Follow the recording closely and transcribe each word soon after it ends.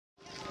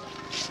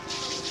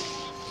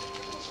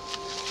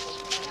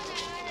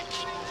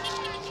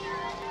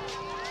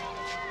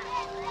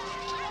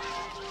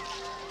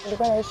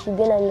Nilikuwa naishi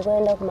Bena, nilikuwa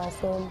naenda kwa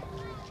masomo.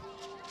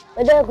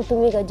 Baada ya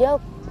kutumika je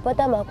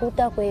kupata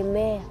makuta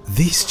kuemea.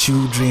 These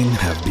children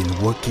have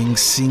been working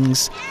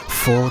since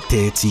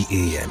 4:30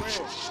 a.m.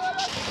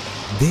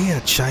 They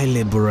are child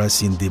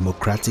laborers in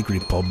Democratic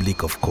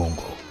Republic of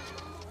Congo,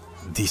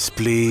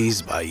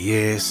 displaced by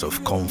years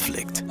of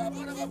conflict.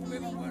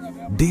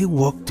 They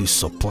work to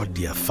support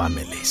their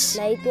families.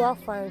 Naitwa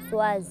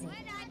Françoise,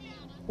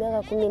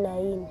 miaka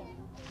 14.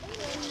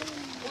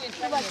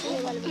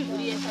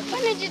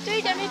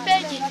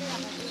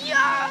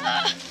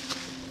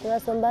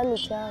 Tunasomba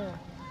michanga.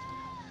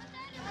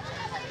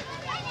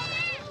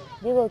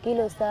 Biko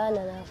kilo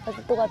sana na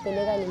fasi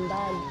tukapeleka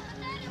nyumbani.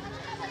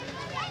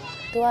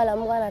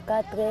 Tualamuka na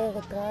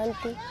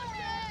 4h30.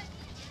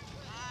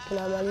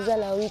 Tunamaliza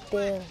na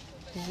 8h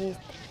juste.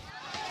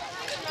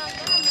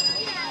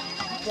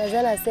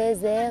 Tunaanza na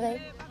 16h,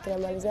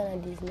 tunamaliza na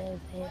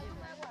 19h.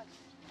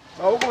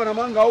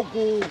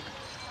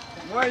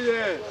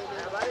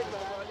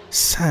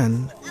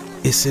 Sand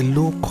is a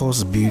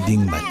low-cost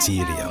building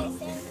material.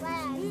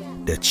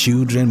 The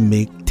children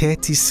make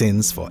 30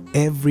 cents for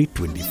every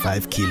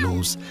 25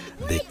 kilos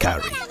they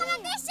carry.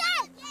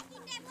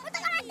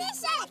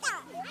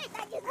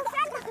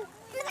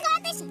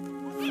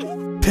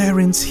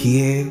 Parents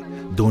here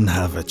don't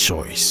have a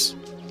choice.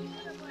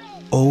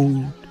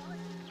 Old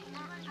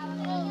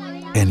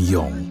and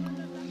young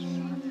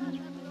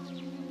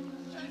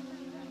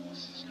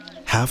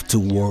have to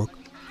work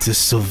to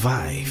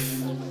survive.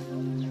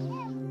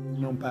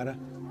 Non, para,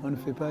 on ne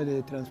fait pas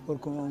de transport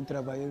comme on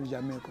travaillait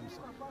jamais comme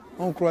ça.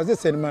 On croisait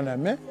seulement la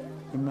main,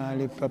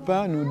 les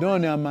papas nous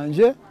donnent à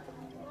manger,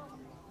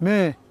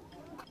 mais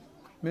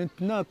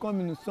maintenant,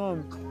 comme nous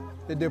sommes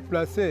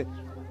déplacés,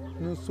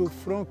 nous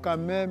souffrons quand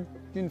même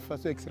d'une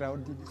façon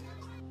extraordinaire.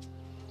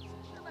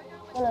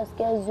 On a ce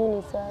qu'il y a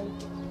zuni sana.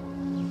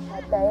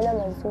 Ataila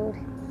mazuri,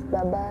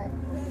 babaya.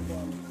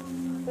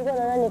 Niko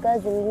naona ni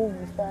kazi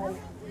ngumu sana.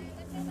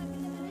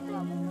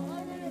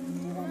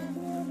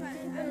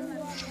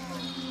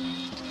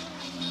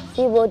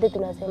 Si wote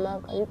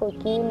tunasemaka, yuko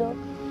kilo,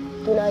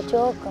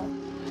 tunachoka.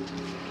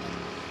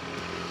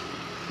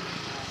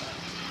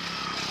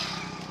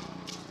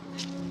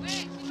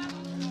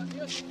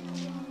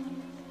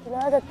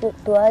 Tunaanza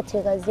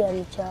tuache kazi ya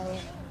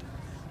mchanga.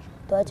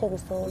 Tuache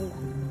kusoma.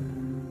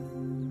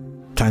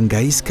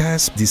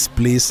 Tangaiska's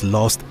displaced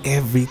lost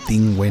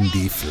everything when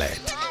they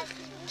fled,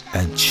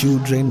 and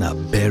children are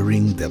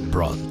bearing the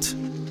brunt.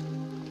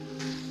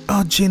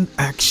 Urgent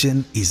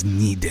action is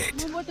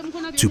needed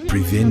to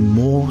prevent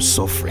more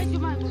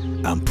suffering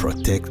and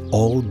protect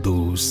all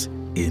those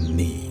in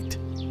need.